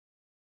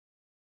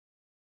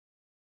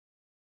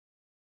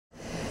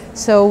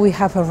So we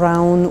have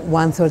around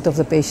 1/3 of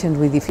the patients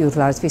with diffuse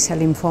large B-cell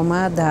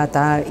lymphoma that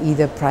are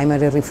either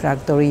primary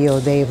refractory or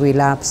they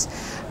relapse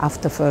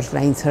after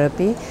first-line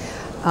therapy.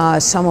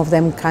 Some of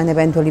them can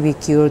eventually be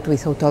cured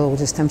with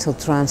autologous stem cell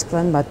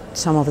transplant, but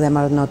some of them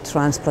are not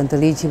transplant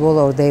eligible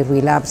or they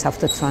relapse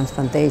after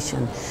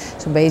transplantation.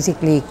 So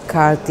basically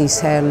CAR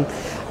T-cell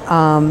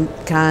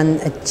can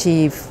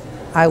achieve,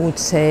 I would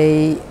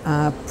say,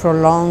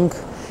 prolonged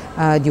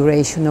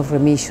duration of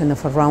remission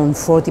of around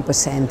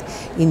 40%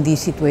 in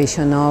this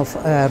situation of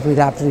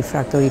relapsed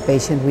refractory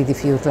patient with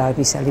diffuse large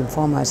B-cell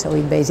lymphoma. So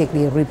it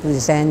basically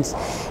represents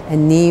a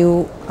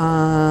new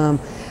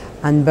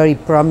and very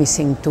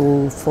promising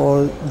tool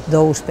for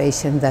those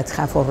patients that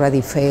have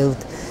already failed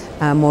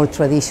more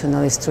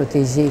traditional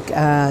strategic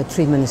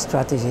treatment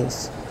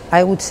strategies.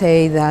 I would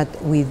say that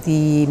with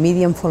the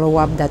medium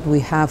follow-up that we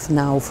have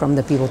now from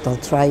the pivotal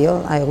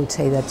trial, I would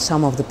say that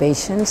some of the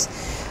patients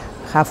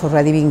have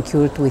already been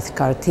cured with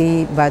CAR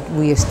T, but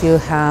we still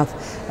have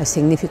a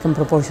significant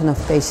proportion of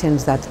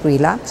patients that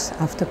relapse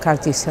after CAR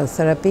T cell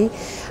therapy,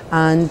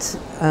 and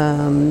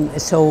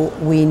so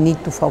we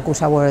need to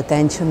focus our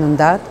attention on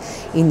that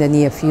in the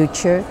near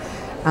future.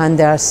 And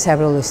there are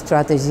several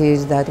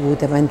strategies that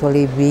would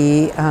eventually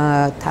be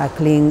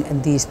tackling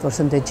this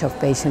percentage of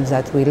patients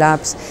that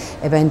relapse,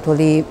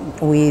 eventually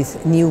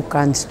with new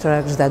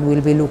constructs that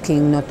will be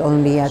looking not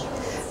only at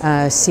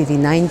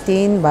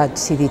CD19 but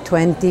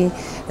CD20,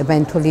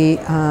 eventually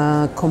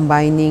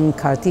combining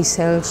CAR T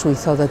cells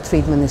with other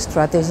treatment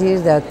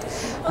strategies that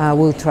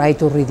will try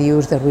to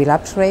reduce the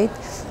relapse rate.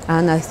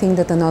 And I think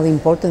that another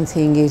important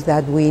thing is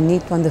that we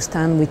need to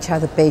understand which are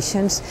the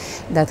patients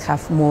that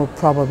have more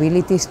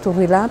probabilities to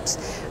relapse,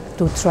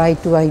 to try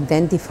to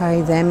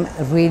identify them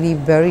really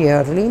very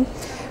early,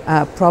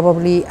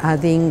 probably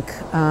adding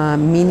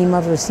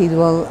minimal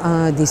residual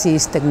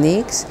disease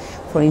techniques.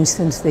 For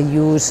instance, the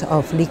use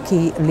of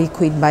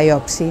liquid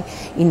biopsy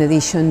in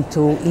addition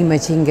to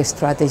imaging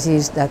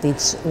strategies, that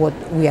it's what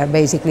we are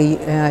basically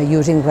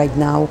using right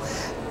now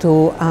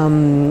to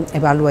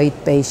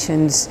evaluate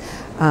patients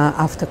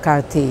after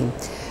CAR T.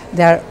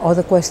 There are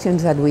other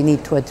questions that we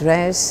need to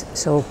address,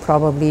 so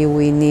probably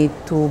we need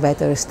to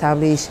better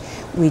establish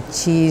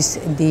which is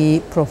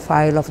the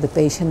profile of the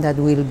patient that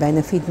will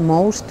benefit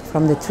most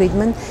from the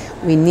treatment.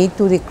 We need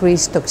to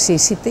decrease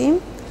toxicity,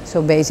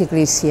 so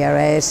basically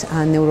CRS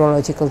and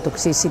neurological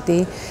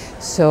toxicity.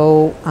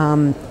 So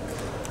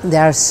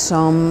there are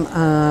some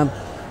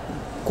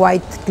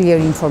quite clear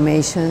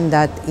information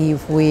that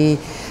if we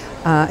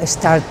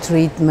start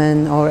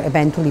treatment or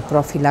eventually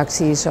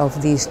prophylaxis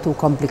of these two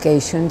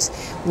complications,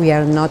 we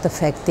are not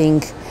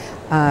affecting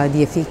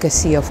the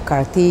efficacy of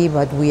CAR T,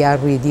 but we are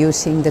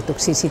reducing the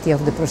toxicity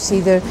of the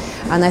procedure.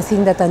 And I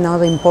think that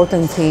another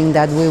important thing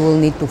that we will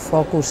need to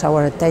focus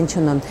our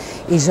attention on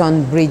is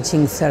on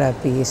bridging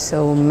therapy.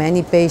 So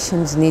many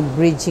patients need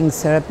bridging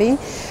therapy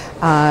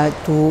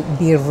to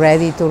be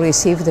ready to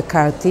receive the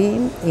CAR T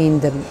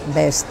in the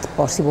best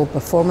possible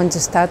performance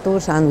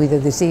status and with the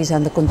disease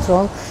under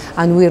control,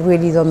 and we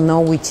really don't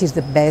know which is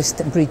the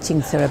best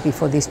bridging therapy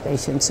for these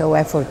patients. So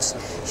efforts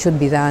should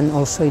be done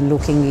also in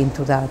looking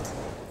into that.